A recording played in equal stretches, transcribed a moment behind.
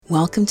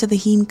Welcome to the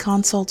Heme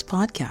Consults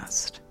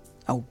Podcast,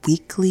 a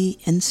weekly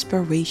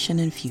inspiration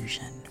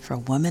infusion for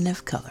women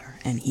of color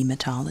and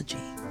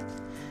hematology.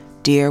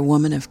 Dear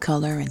woman of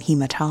color and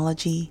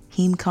hematology,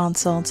 Heme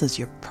Consults is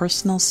your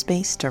personal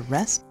space to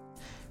rest,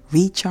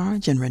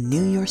 recharge, and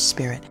renew your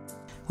spirit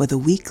with a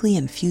weekly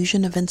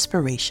infusion of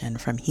inspiration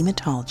from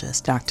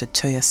hematologist Dr.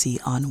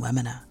 Toyosi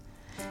Onwuemene.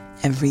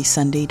 Every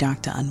Sunday,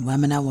 Dr.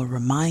 Onwuemene will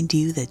remind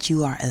you that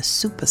you are a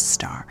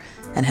superstar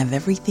and have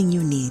everything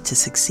you need to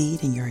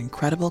succeed in your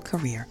incredible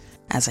career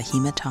as a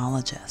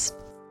hematologist.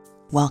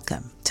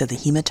 Welcome to the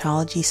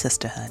Hematology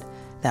Sisterhood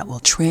that will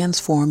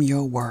transform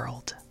your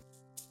world.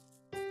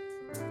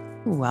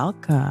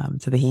 Welcome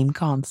to the Heme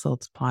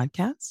Consults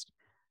Podcast.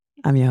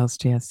 I'm your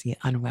host, Toyosi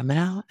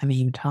Onwuemene. I'm a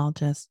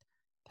hematologist,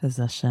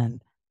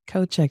 physician,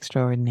 coach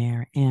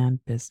extraordinaire,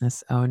 and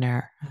business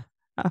owner.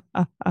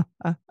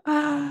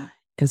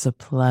 It's a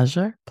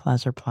pleasure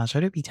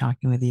to be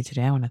talking with you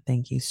today. I want to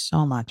thank you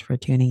so much for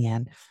tuning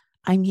in.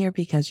 I'm here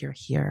because you're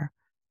here.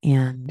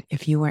 And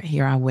if you weren't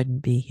here, I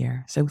wouldn't be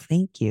here. So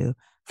thank you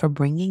for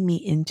bringing me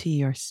into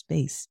your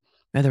space,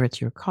 whether it's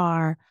your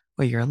car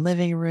or your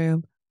living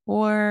room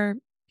or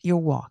your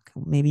walk.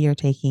 Maybe you're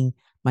taking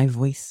my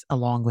voice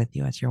along with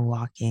you as you're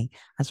walking.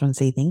 I just want to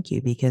say thank you,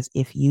 because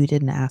if you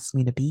didn't ask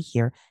me to be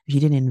here, if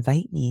you didn't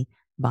invite me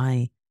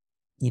by,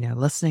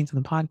 listening to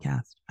the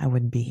podcast, I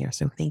wouldn't be here.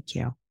 So thank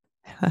you.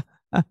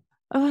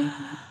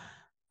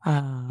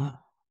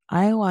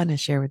 I want to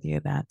share with you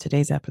that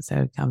today's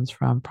episode comes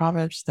from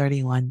Proverbs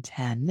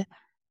 31:10,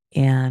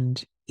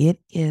 and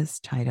it is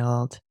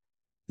titled,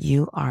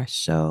 "You Are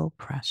So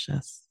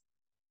Precious."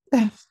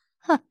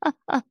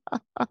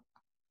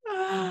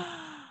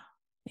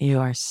 You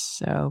are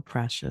so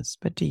precious,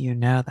 but do you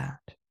know that?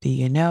 Do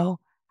you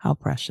know how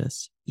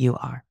precious you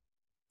are?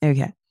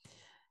 Okay,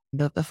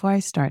 but before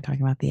I start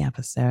talking about the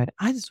episode,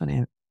 I just want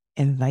to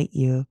invite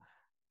you,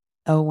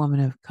 a woman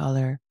of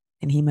color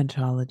in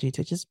hematology,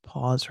 to just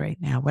pause right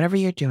now. Whatever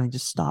you're doing,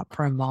 just stop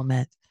for a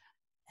moment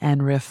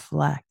and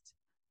reflect.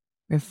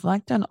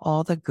 Reflect on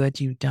all the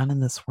good you've done in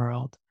this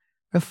world.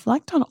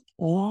 Reflect on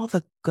all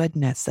the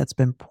goodness that's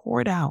been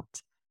poured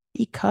out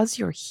because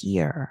you're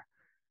here.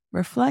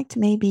 Reflect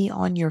maybe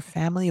on your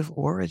family of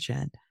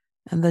origin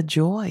and the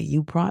joy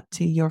you brought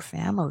to your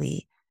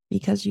family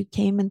because you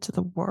came into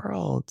the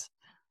world.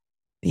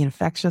 The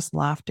infectious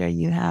laughter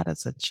you had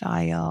as a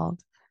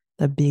child,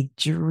 the big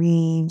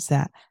dreams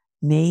that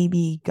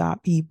maybe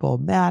got people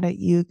mad at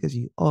you because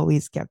you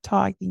always kept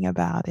talking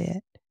about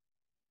it.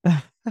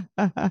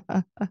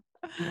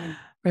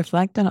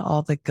 Reflect on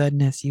all the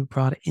goodness you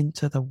brought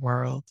into the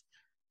world,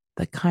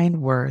 the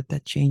kind word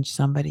that changed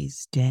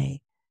somebody's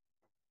day,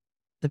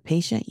 the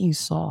patient you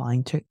saw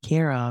and took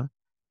care of,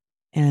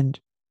 and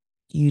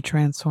you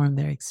transformed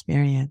their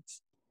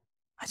experience.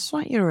 I just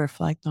want you to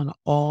reflect on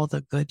all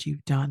the good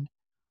you've done,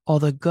 all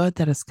the good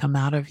that has come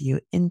out of you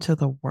into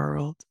the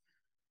world.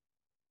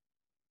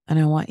 And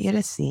I want you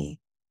to see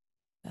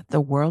that the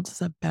world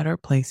is a better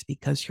place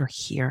because you're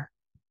here.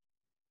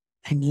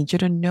 I need you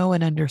to know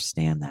and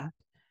understand that,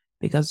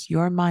 because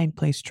your mind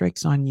plays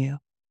tricks on you.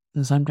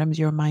 And sometimes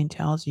your mind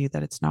tells you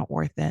that it's not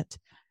worth it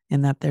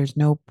and that there's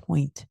no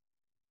point,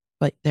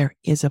 but there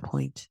is a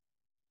point.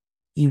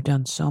 You've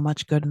done so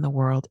much good in the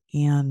world,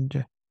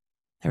 and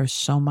there's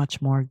so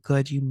much more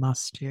good you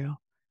must do.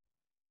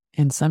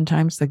 And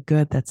sometimes the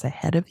good that's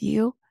ahead of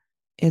you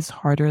is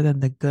harder than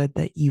the good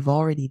that you've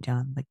already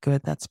done, the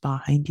good that's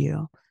behind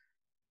you.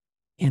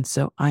 And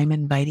so I'm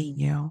inviting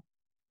you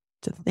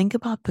to think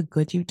about the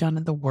good you've done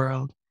in the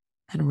world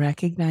and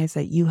recognize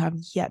that you have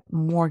yet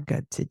more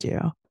good to do.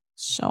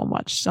 So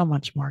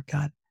much more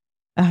good.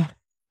 And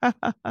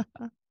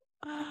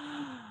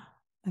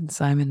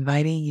so I'm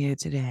inviting you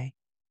today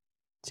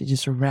to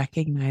just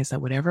recognize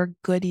that whatever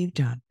good you've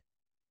done,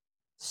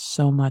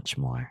 so much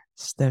more,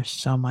 there's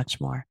so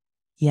much more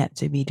yet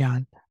to be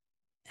done.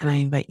 And I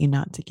invite you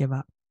not to give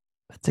up,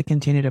 but to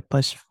continue to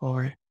push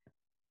forward,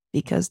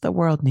 because the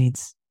world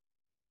needs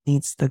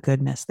the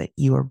goodness that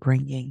you are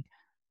bringing.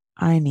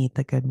 I need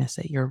the goodness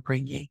that you're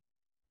bringing.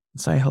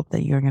 So I hope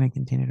that you're going to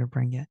continue to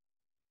bring it.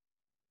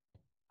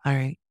 All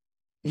right.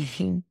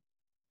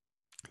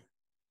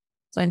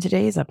 So in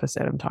today's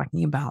episode, I'm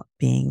talking about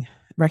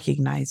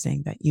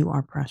recognizing that you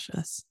are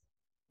precious.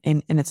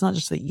 And it's not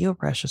just that you're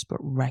precious, but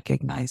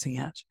recognizing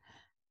it.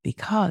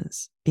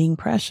 Because being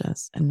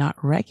precious and not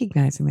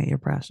recognizing that you're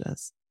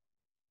precious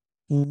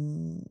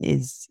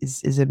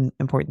is an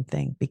important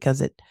thing, because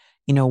it,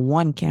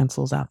 one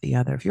cancels out the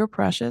other. If you're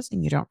precious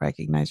and you don't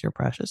recognize your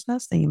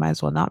preciousness, then you might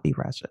as well not be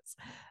precious.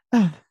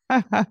 I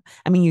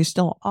mean, you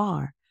still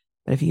are,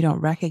 but if you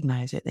don't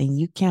recognize it, then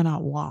you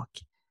cannot walk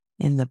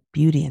in the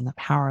beauty and the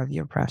power of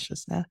your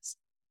preciousness.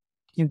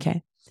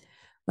 Okay.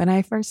 When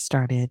I first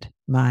started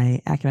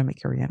my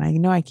academic career, and I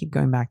know I keep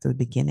going back to the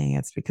beginning,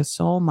 it's because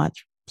so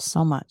much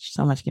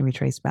can be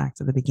traced back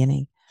to the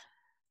beginning.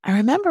 I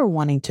remember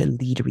wanting to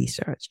lead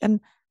research. And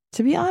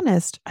to be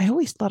honest, I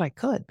always thought I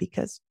could,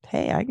 because,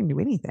 hey, I can do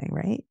anything,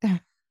 right? I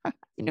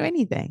can do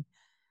anything.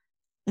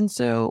 And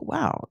so,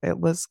 wow, it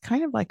was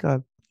kind of like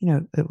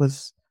it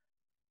was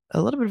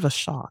a little bit of a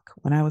shock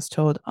when I was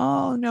told,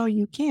 oh, no,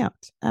 you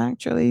can't.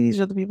 Actually, these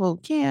are the people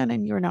who can,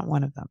 and you're not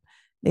one of them.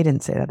 They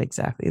didn't say that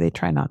exactly. They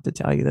try not to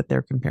tell you that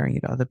they're comparing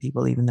you to other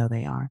people, even though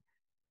they are.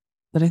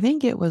 But I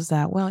think it was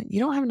that, well, you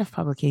don't have enough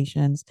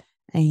publications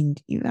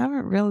and you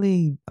haven't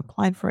really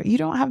applied for it. You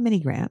don't have many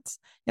grants.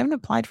 You haven't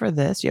applied for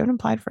this. You haven't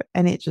applied for,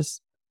 and it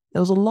just,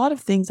 there was a lot of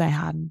things I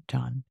hadn't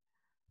done.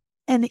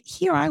 And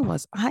here I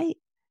was. I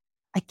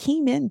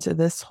came into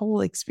this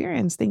whole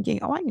experience thinking,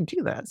 oh, I can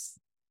do this,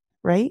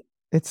 right?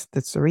 That's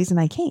the reason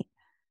I came.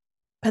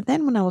 But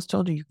then when I was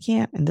told you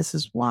can't, and this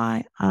is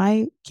why,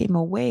 I came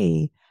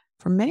away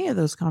from many of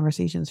those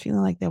conversations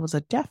feeling like there was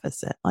a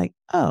deficit. Like,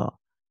 oh,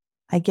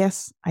 I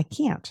guess I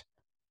can't.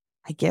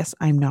 I guess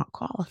I'm not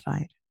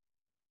qualified.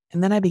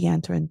 And then I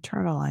began to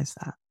internalize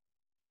that.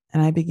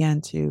 And I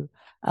began to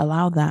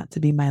allow that to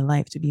be my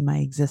life, to be my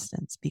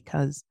existence,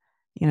 because,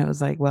 it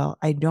was like, well,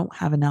 I don't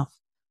have enough.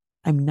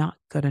 I'm not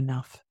good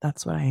enough.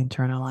 That's what I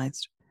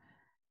internalized.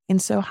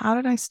 And so, how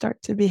did I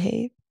start to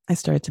behave? I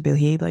started to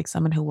behave like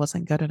someone who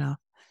wasn't good enough.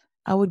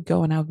 I would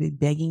go and I would be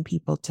begging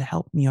people to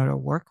help me or to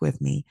work with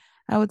me.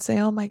 I would say,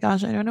 oh my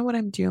gosh, I don't know what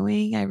I'm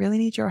doing. I really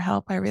need your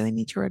help. I really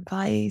need your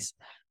advice.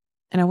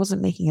 And I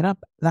wasn't making it up.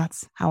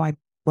 That's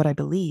what I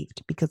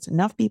believed, because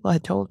enough people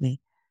had told me,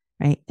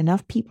 right?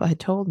 Enough people had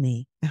told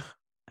me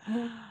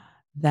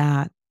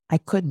that I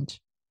couldn't.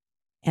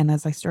 And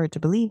as I started to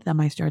believe them,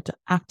 I started to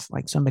act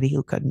like somebody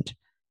who couldn't.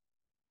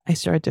 I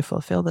started to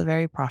fulfill the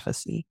very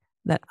prophecy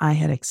that I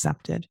had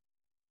accepted.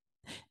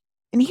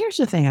 And here's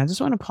the thing, I just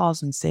want to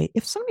pause and say,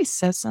 if somebody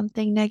says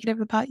something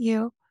negative about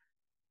you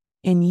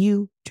and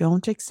you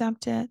don't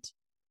accept it,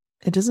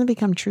 it doesn't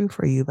become true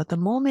for you. But the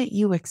moment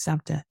you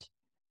accept it,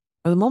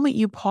 or the moment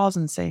you pause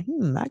and say,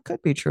 that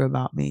could be true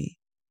about me,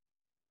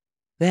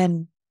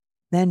 then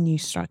you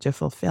start to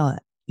fulfill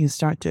it. You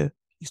start to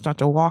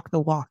walk the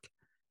walk,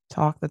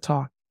 talk the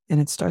talk, and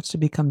it starts to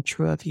become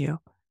true of you.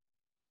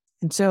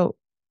 And so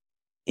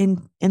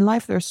in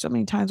life, there's so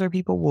many times where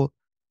people will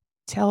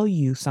tell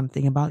you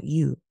something about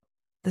you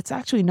that's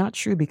actually not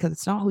true because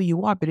it's not who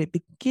you are, but it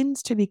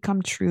begins to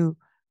become true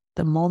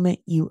the moment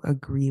you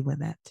agree with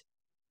it.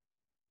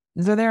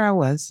 And so there I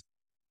was.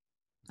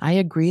 I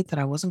agreed that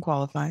I wasn't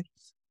qualified.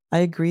 I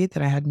agreed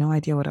that I had no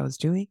idea what I was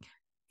doing.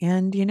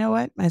 And you know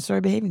what? I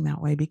started behaving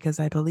that way because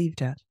I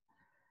believed it.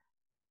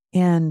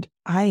 And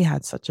I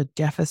had such a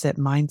deficit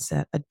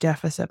mindset, a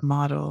deficit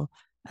model.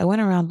 I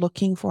went around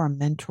looking for a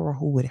mentor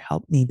who would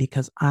help me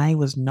because I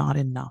was not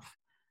enough.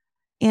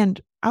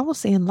 And I will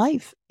say in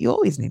life, you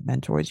always need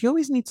mentors. You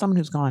always need someone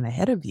who's gone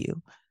ahead of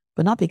you,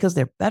 but not because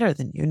they're better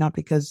than you, not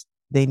because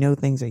they know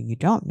things that you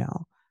don't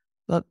know,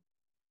 but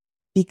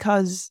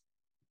because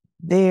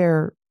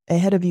they're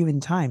ahead of you in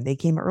time. They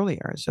came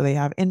earlier, so they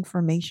have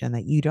information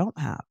that you don't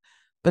have.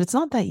 But it's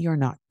not that you're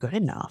not good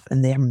enough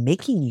and they're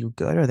making you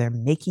good or they're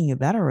making you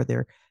better or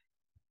they're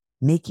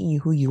making you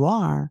who you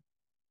are.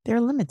 They're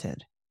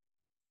limited.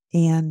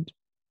 And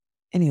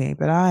anyway,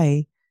 but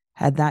I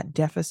had that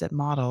deficit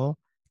model,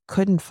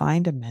 couldn't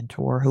find a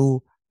mentor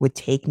who would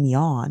take me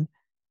on.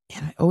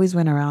 And I always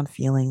went around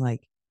feeling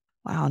like,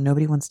 wow,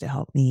 nobody wants to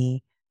help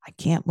me. I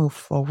can't move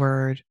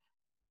forward.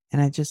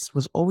 And I just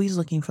was always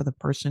looking for the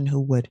person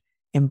who would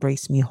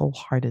embrace me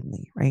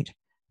wholeheartedly, right?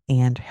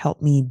 And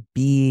help me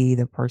be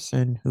the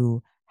person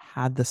who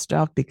had the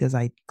stuff because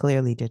I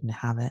clearly didn't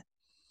have it.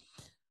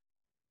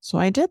 So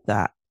I did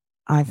that.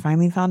 I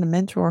finally found a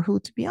mentor who,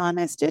 to be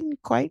honest,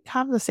 didn't quite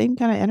have the same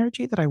kind of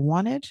energy that I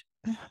wanted,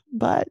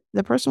 but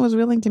the person was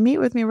willing to meet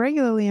with me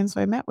regularly. And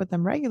so I met with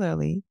them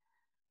regularly.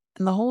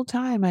 And the whole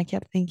time I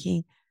kept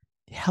thinking,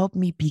 help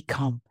me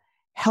become,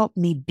 help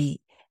me be,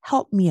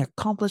 help me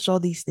accomplish all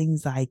these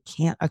things that I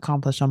can't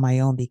accomplish on my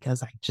own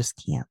because I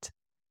just can't.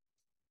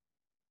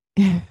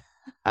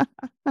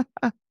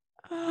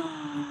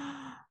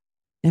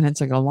 And it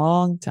took a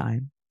long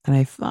time. And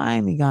I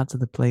finally got to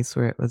the place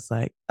where it was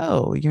like,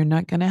 oh, you're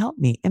not going to help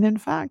me. And in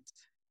fact,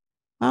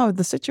 oh,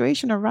 the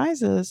situation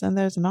arises and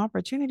there's an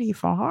opportunity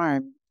for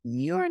harm,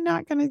 you're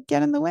not going to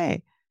get in the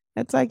way.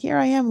 It's like, here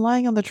I am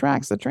lying on the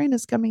tracks. The train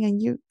is coming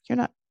and you're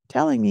not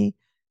telling me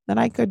that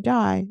I could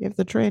die if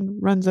the train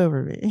runs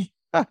over me.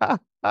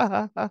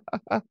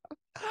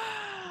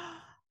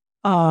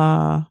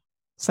 uh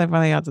so I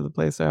finally got to the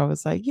place where I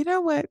was like, you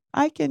know what?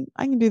 I can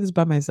do this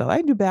by myself. I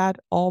can do bad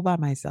all by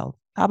myself.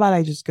 How about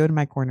I just go to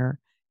my corner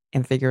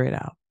and figure it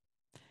out?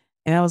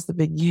 And that was the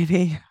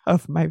beginning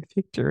of my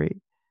victory.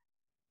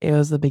 It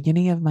was the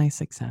beginning of my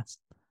success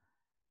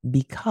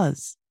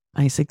because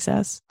my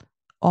success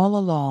all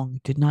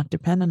along did not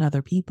depend on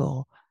other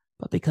people,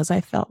 but because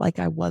I felt like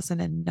I wasn't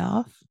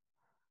enough,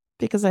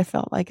 because I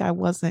felt like I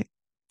wasn't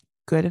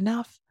good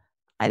enough.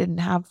 I didn't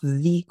have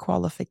the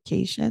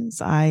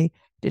qualifications. I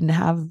didn't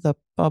have the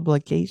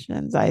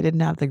publications. I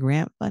didn't have the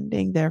grant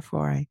funding.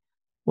 Therefore, I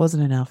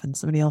wasn't enough, and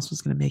somebody else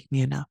was going to make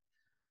me enough.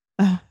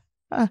 Oh,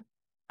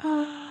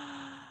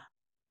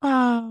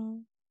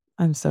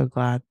 I'm so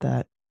glad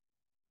that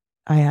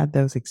I had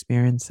those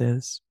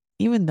experiences,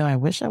 even though I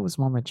wish I was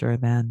more mature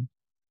then.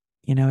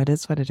 It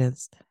is what it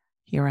is.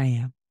 Here I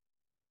am.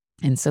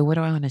 And so, what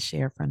do I want to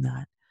share from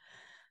that?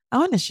 I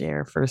want to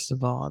share, first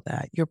of all,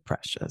 that you're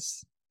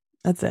precious.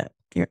 That's it.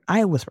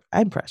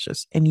 I'm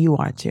precious, and you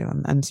are too.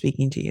 I'm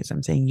speaking to you, so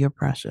I'm saying you're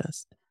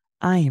precious.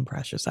 I am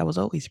precious. I was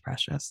always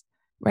precious,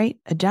 right?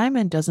 A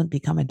diamond doesn't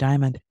become a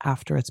diamond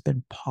after it's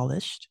been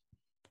polished.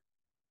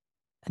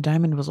 A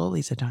diamond was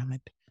always a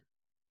diamond.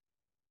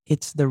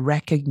 It's the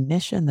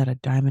recognition that a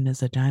diamond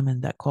is a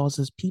diamond that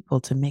causes people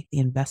to make the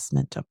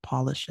investment to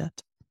polish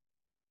it.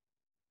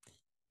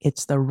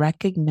 It's the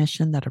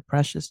recognition that a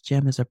precious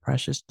gem is a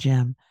precious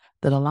gem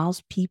that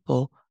allows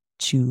people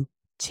to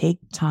take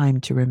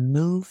time to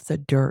remove the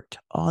dirt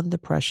on the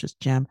precious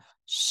gem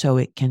so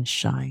it can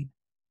shine.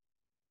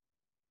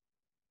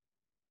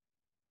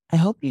 I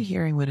hope you're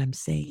hearing what I'm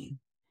saying.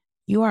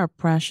 You are a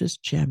precious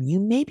gem. You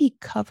may be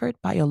covered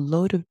by a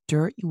load of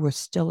dirt. You are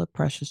still a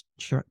precious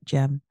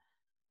gem.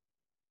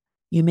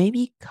 You may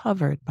be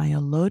covered by a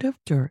load of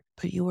dirt,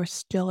 but you are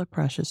still a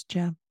precious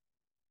gem.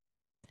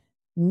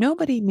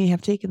 Nobody may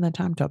have taken the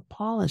time to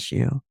polish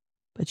you,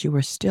 but you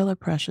are still a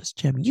precious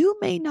gem. You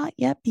may not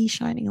yet be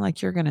shining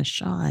like you're going to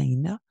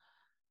shine,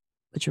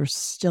 but you're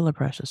still a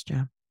precious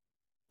gem.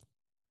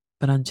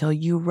 But until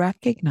you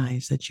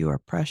recognize that you are a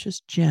precious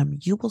gem,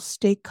 you will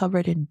stay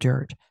covered in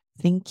dirt,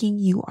 thinking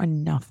you are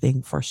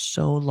nothing for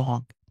so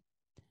long.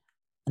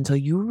 Until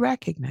you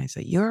recognize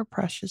that you're a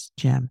precious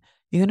gem,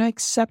 you're going to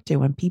accept it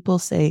when people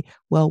say,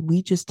 well,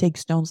 we just take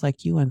stones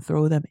like you and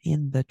throw them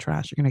in the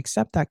trash. You're going to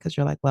accept that because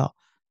you're like, well,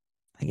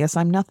 I guess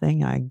I'm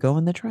nothing. I go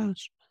in the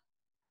trash.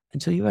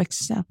 Until you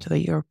accept that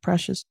you're a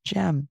precious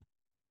gem,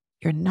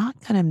 you're not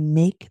going to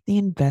make the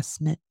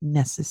investment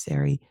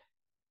necessary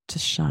to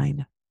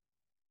shine.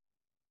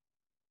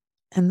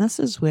 And this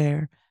is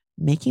where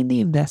making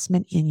the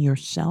investment in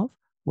yourself,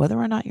 whether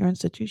or not your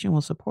institution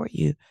will support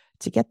you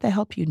to get the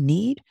help you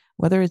need,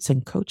 whether it's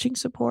in coaching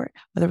support,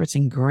 whether it's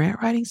in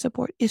grant writing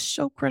support, is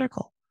so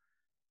critical.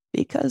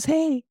 Because,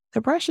 hey,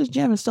 the precious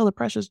gem is still a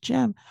precious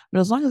gem.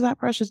 But as long as that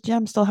precious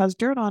gem still has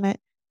dirt on it,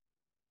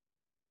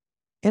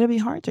 it'll be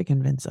hard to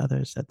convince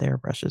others that they're a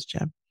precious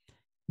gem.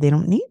 They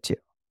don't need to,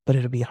 but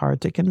it'll be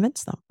hard to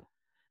convince them.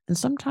 And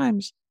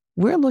sometimes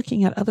we're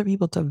looking at other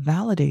people to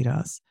validate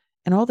us,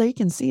 and all they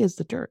can see is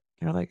the dirt.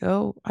 They're like,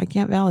 oh, I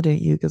can't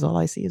validate you because all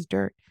I see is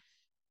dirt.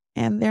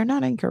 And they're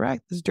not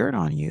incorrect. There's dirt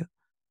on you,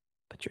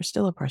 but you're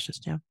still a precious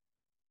gem.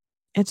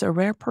 It's a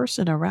rare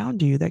person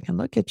around you that can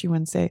look at you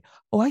and say,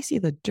 oh, I see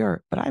the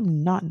dirt, but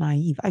I'm not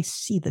naive. I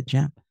see the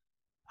gem.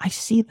 I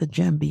see the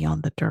gem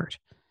beyond the dirt.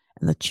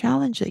 And the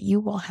challenge that you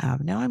will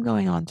have, now I'm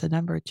going on to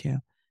number 2,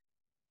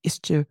 is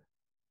to,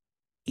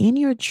 in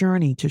your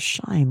journey to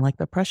shine like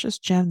the precious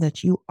gem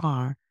that you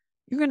are,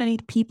 you're going to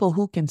need people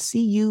who can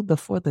see you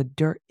before the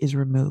dirt is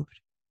removed.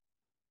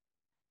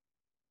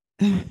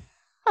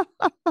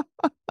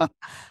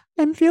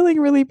 I'm feeling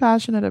really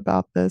passionate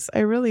about this. I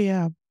really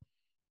am.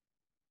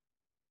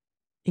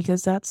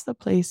 Because that's the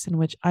place in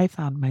which I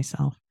found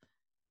myself.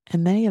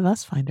 And many of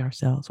us find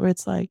ourselves where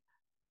it's like,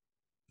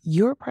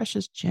 you're a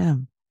precious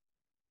gem,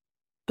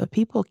 but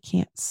people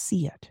can't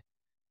see it.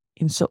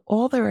 And so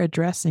all they're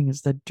addressing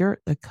is the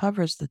dirt that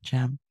covers the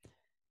gem,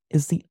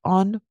 is the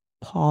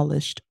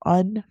unpolished,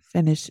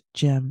 unfinished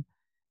gem.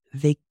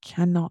 They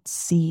cannot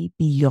see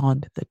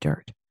beyond the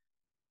dirt.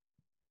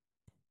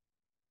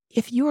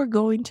 If you are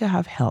going to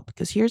have help,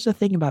 because here's the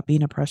thing about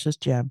being a precious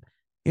gem,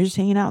 you're just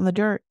hanging out in the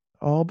dirt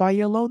all by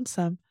your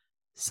lonesome.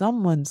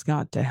 Someone's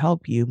got to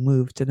help you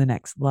move to the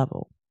next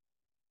level.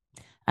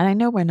 And I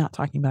know we're not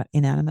talking about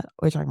inanimate,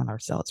 we're talking about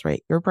ourselves,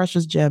 right? You're a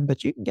precious gem,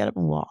 but you can get up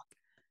and walk.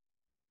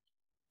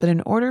 But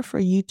in order for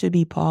you to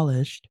be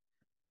polished,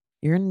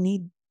 you're going to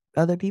need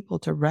other people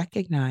to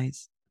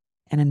recognize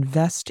and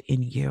invest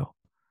in you.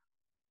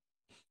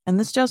 And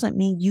this doesn't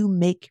mean you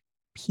make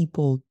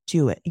people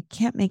do it. You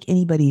can't make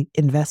anybody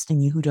invest in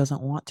you who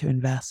doesn't want to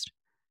invest.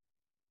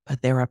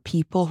 But there are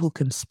people who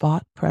can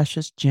spot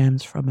precious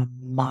gems from a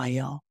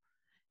mile.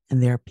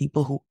 And there are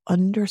people who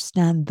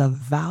understand the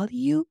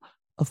value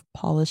of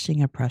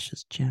polishing a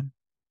precious gem.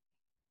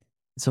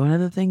 So one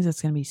of the things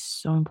that's going to be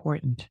so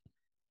important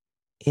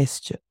is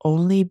to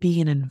only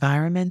be in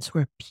environments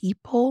where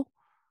people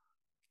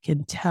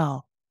can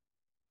tell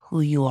who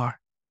you are.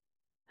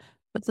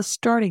 But the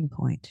starting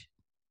point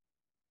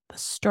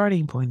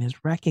is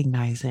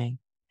recognizing,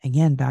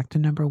 again, back to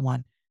number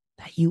 1,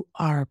 that you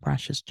are a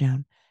precious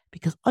gem.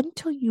 Because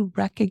until you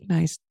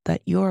recognize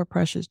that you're a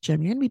precious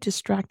gem, you're going to be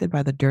distracted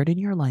by the dirt in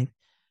your life.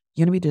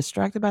 You're going to be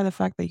distracted by the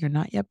fact that you're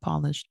not yet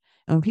polished.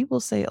 And when people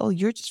say, oh,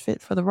 you're just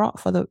fit for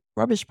the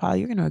rubbish pile,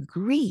 you're going to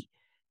agree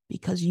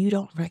because you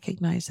don't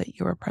recognize that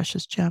you're a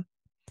precious gem.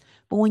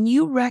 But when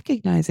you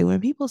recognize it,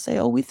 when people say,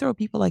 oh, we throw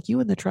people like you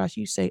in the trash,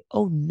 you say,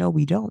 oh, no,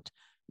 we don't.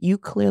 You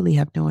clearly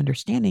have no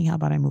understanding. How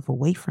about I move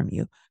away from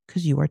you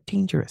because you are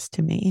dangerous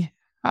to me?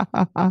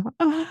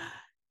 And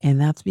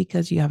that's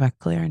because you have a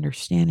clear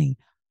understanding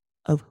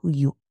of who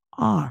you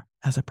are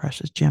as a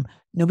precious gem.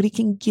 Nobody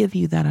can give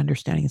you that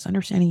understanding. It's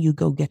understanding you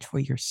go get for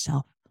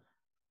yourself.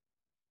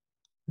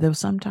 Though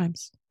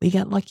sometimes we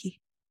get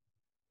lucky.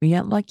 We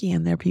get lucky,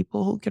 and there are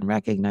people who can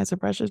recognize a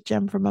precious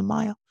gem from a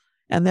mile.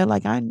 And they're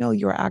like, I know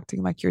you're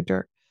acting like you're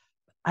dirt.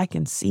 I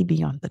can see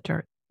beyond the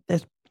dirt.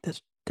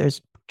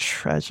 There's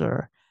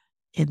treasure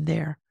in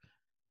there.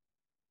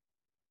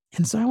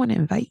 And so I want to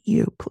invite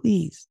you,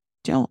 please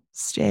don't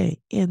stay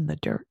in the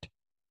dirt.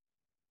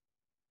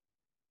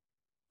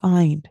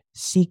 Find,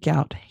 seek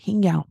out,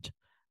 hang out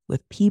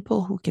with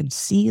people who can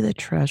see the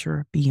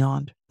treasure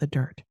beyond the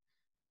dirt.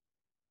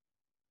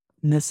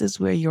 And this is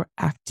where your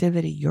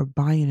activity, your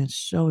buy-in is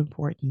so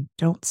important.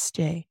 Don't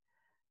stay.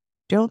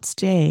 Don't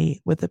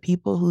stay with the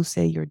people who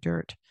say you're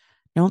dirt.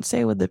 Don't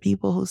stay with the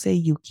people who say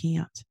you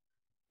can't.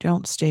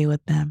 Don't stay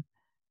with them.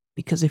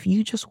 Because if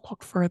you just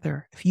walk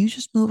further, if you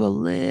just move a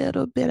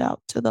little bit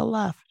out to the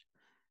left,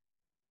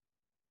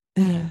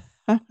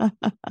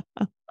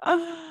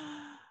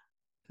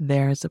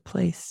 there's a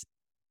place.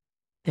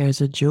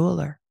 There's a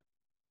jeweler.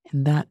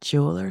 And that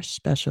jeweler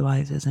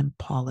specializes in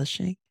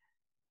polishing,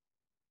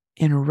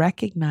 in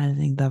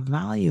recognizing the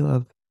value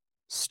of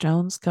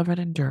stones covered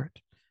in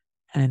dirt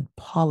and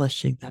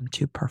polishing them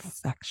to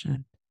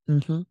perfection.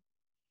 Mm-hmm.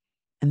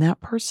 And that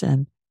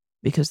person,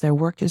 because their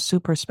work is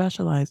super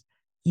specialized,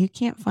 you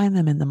can't find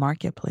them in the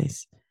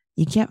marketplace.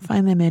 You can't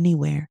find them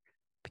anywhere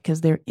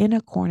because they're in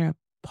a corner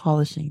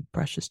polishing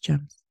precious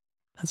gems.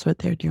 That's what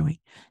they're doing.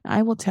 And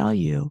I will tell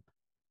you,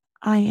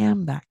 I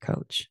am that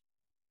coach.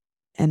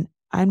 And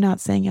I'm not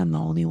saying I'm the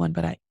only one,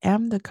 but I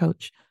am the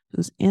coach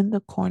who's in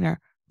the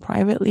corner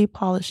privately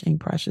polishing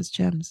precious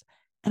gems.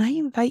 And I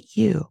invite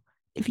you,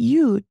 if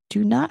you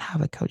do not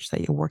have a coach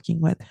that you're working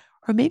with,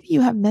 or maybe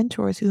you have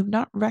mentors who have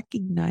not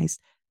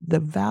recognized the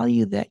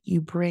value that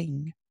you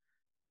bring,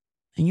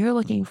 and you're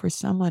looking for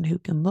someone who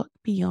can look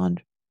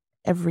beyond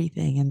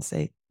everything and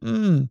say,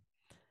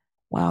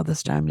 wow,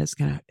 this diamond is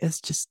it's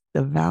just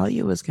the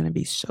value is gonna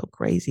be so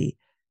crazy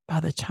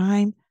by the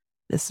time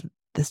this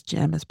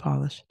gem is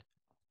polished.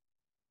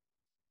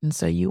 And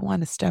so you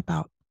want to step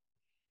out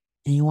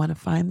and you want to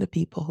find the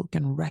people who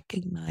can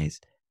recognize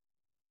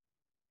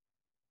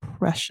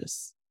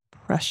precious,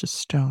 precious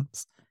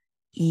stones,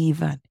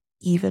 even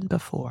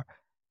before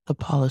the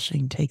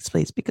polishing takes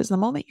place. Because the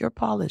moment you're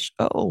polished,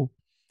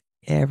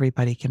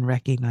 everybody can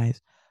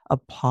recognize a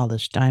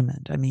polished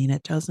diamond. I mean,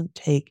 it doesn't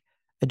take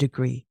a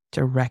degree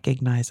to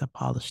recognize a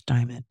polished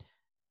diamond.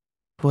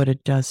 What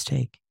it does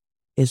take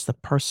is the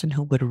person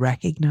who would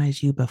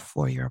recognize you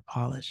before you're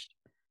polished.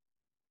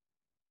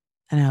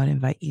 And I would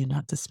invite you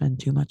not to spend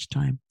too much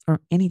time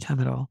or any time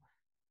at all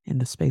in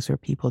the space where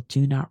people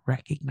do not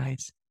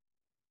recognize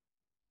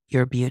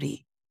your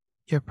beauty,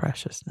 your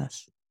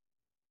preciousness.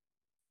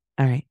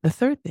 All right. The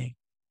third thing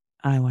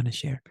I want to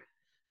share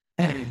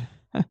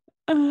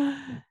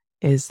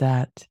is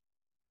that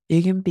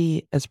you can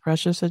be as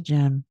precious a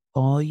gem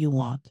all you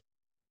want,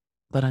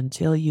 but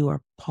until you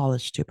are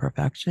polished to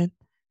perfection,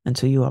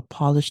 until you are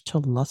polished to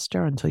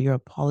luster, until you are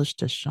polished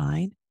to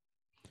shine,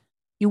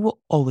 you will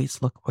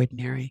always look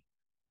ordinary.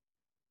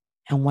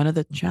 And one of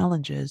the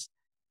challenges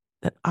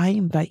that I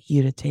invite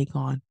you to take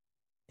on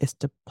is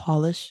to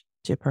polish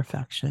to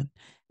perfection.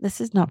 This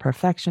is not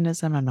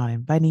perfectionism. I'm not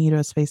inviting you to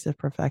a space of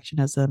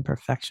perfectionism.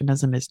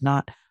 Perfectionism is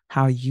not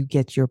how you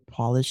get your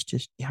polish to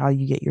how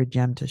you get your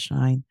gem to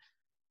shine.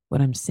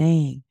 What I'm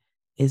saying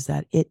is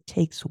that it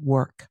takes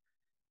work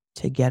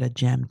to get a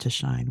gem to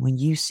shine. When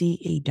you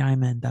see a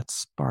diamond that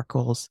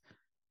sparkles,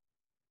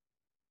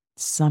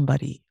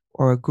 somebody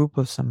or a group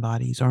of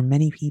somebodies or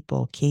many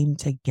people came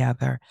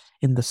together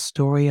in the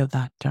story of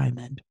that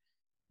diamond.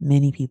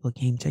 Many people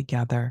came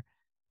together.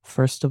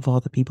 First of all,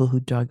 the people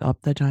who dug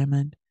up the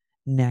diamond.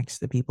 Next,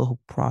 the people who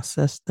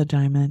processed the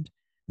diamond.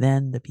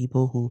 Then the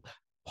people who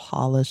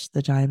polished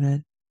the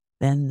diamond.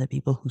 Then the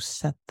people who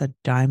set the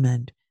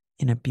diamond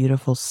in a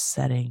beautiful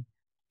setting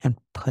and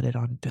put it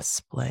on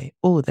display.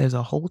 Oh, there's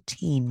a whole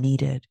team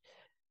needed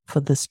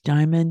for this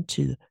diamond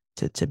to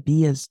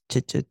be as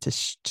to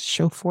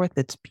show forth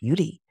its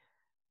beauty.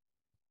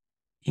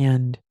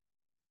 And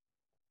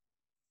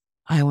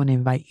I want to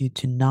invite you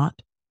to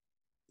not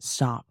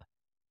stop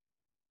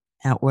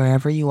at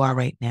wherever you are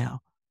right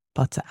now,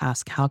 but to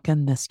ask, how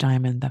can this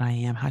diamond that I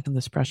am, how can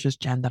this precious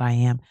gem that I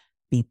am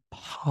be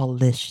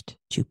polished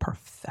to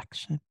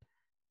perfection?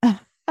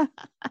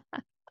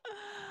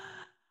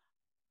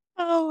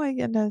 Oh my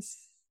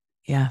goodness.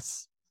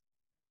 Yes.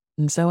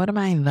 And so, what am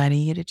I inviting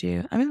you to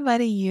do? I'm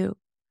inviting you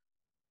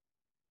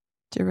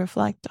to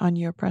reflect on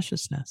your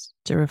preciousness,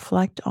 to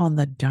reflect on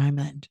the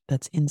diamond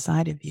that's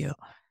inside of you.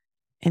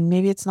 And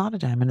maybe it's not a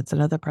diamond, it's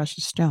another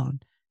precious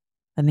stone.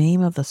 The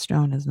name of the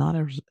stone is not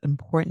as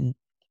important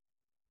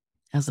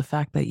as the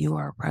fact that you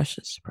are a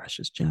precious,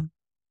 precious gem.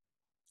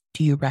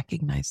 Do you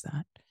recognize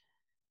that?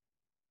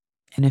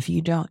 And if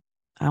you don't,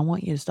 I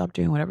want you to stop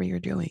doing whatever you're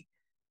doing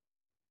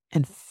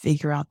and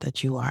figure out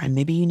that you are. And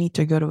maybe you need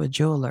to go to a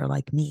jeweler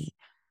like me,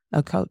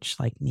 a coach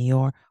like me,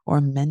 or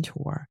a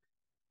mentor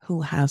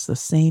who has the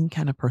same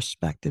kind of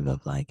perspective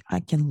of like, I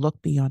can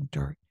look beyond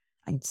dirt.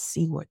 I can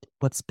see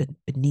what's been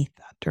beneath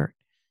that dirt.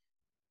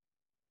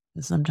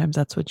 And sometimes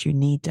that's what you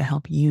need to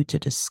help you to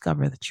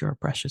discover that you're a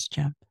precious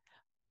gem.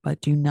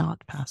 But do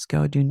not pass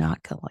go. Do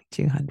not collect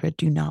 200.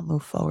 Do not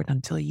move forward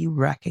until you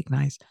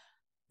recognize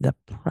the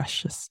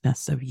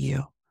preciousness of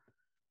you.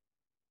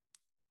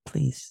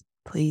 please,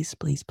 please,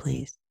 please,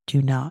 please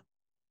do not.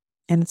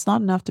 And it's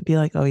not enough to be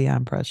like, oh yeah,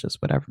 I'm precious,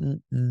 whatever.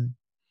 Mm-mm.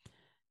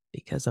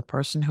 Because a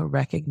person who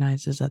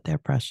recognizes that they're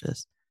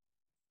precious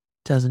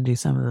doesn't do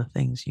some of the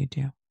things you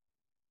do.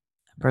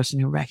 A person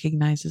who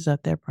recognizes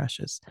that they're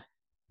precious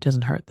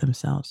doesn't hurt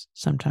themselves,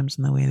 sometimes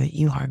in the way that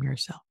you harm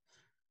yourself.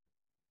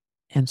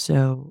 And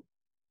so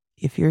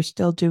if you're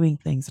still doing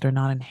things that are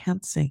not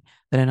enhancing,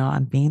 that are not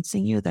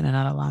advancing you, that are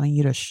not allowing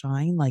you to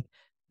shine like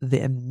the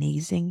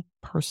amazing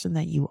person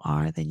that you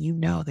are, then you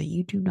know that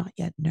you do not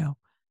yet know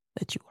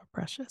that you are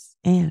precious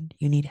and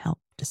you need help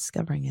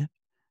discovering it.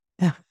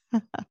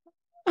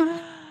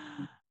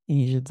 And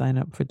you should sign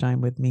up for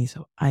Time with me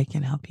so I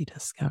can help you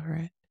discover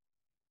it.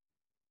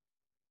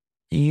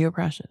 You're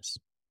precious.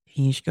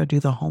 And you should go do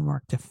the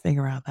homework to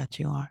figure out that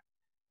you are.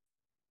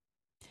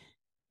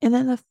 And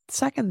then the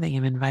second thing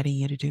I'm inviting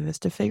you to do is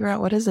to figure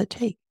out, what does it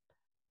take?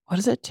 What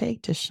does it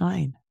take to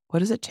shine? What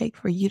does it take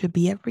for you to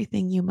be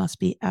everything you must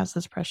be as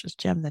this precious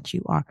gem that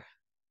you are?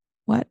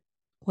 What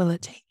will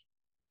it take?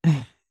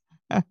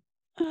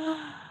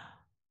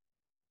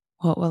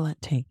 What will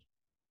it take?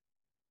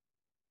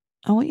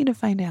 I want you to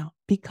find out,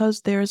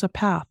 because there is a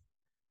path.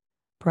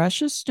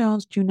 Precious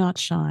stones do not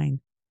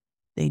shine.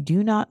 They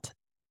do not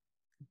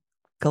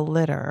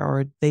glitter,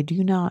 or they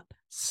do not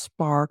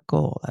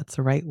sparkle. That's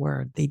the right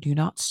word. They do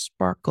not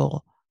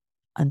sparkle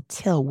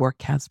until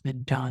work has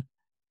been done.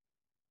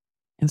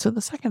 And so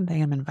the second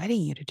thing I'm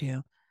inviting you to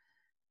do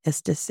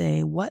is to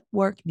say, what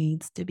work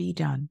needs to be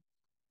done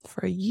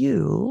for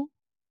you?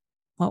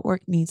 What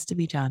work needs to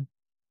be done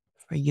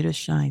for you to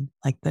shine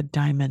like the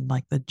diamond,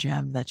 like the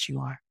gem that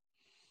you are?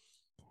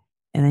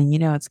 And then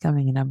it's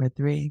coming in number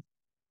 3. You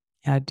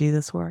gotta do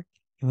this work.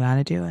 You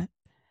gotta do it.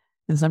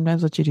 And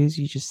sometimes what you do is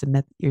you just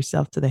submit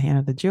yourself to the hand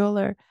of the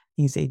jeweler. And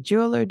you say,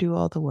 jeweler, do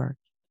all the work.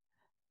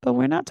 But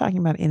we're not talking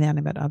about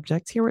inanimate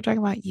objects here. We're talking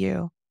about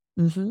you.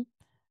 And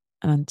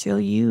until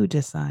you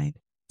decide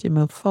to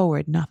move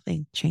forward,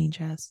 nothing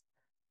changes.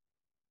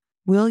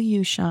 Will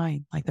you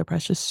shine like the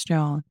precious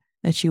stone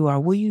that you are?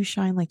 Will you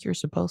shine like you're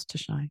supposed to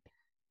shine?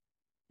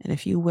 And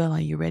if you will,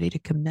 are you ready to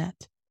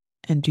commit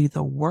and do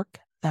the work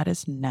that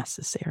is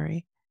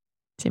necessary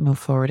to move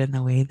forward in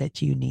the way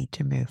that you need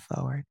to move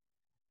forward?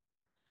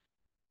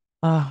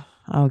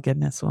 Oh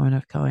goodness, woman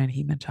of color in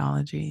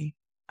hematology.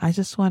 I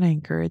just want to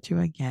encourage you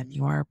again.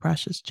 You are a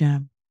precious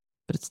gem,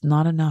 but it's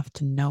not enough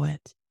to know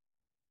it.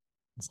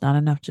 It's not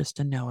enough just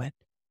to know it.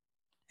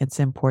 It's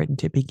important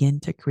to begin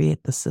to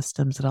create the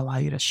systems that allow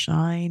you to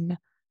shine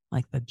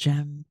like the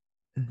gem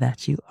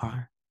that you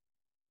are.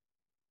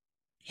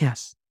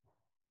 Yes.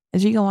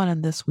 As you go on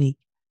in this week,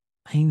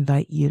 I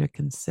invite you to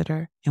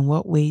consider in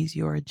what ways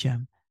you're a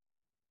gem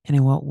and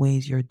in what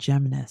ways your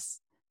gemness,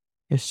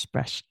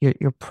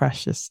 your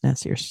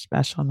preciousness, your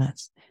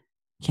specialness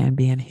can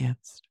be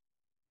enhanced.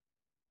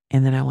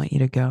 And then I want you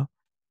to go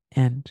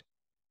and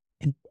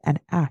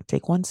act.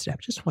 Take one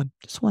step, just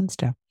one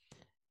step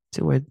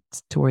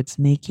towards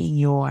making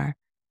your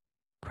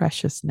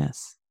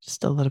preciousness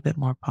just a little bit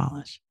more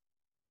polished.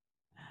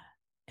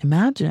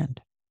 Imagine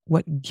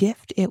what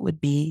gift it would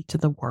be to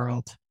the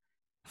world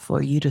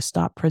for you to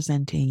stop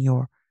presenting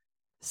your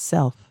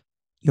self,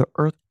 your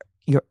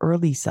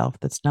early self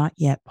that's not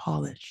yet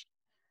polished,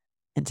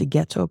 and to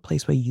get to a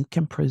place where you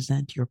can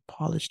present your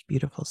polished,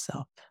 beautiful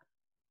self.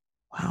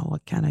 Wow,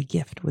 what kind of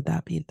gift would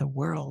that be to the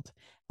world?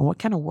 And what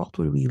kind of world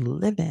would we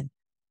live in,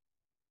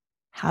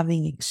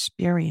 having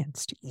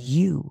experienced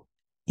you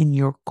in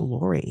your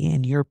glory,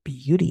 in your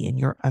beauty, in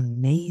your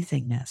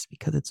amazingness,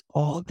 because it's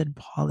all been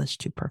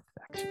polished to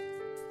perfection.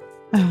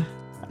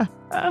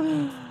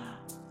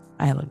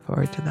 I look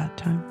forward to that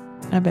time.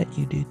 I bet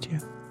you do too.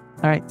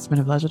 All right, it's been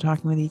a pleasure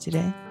talking with you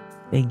today.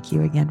 Thank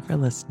you again for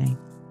listening.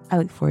 I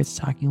look forward to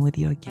talking with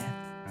you again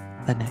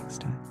the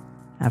next time.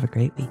 Have a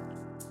great week.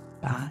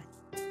 Bye.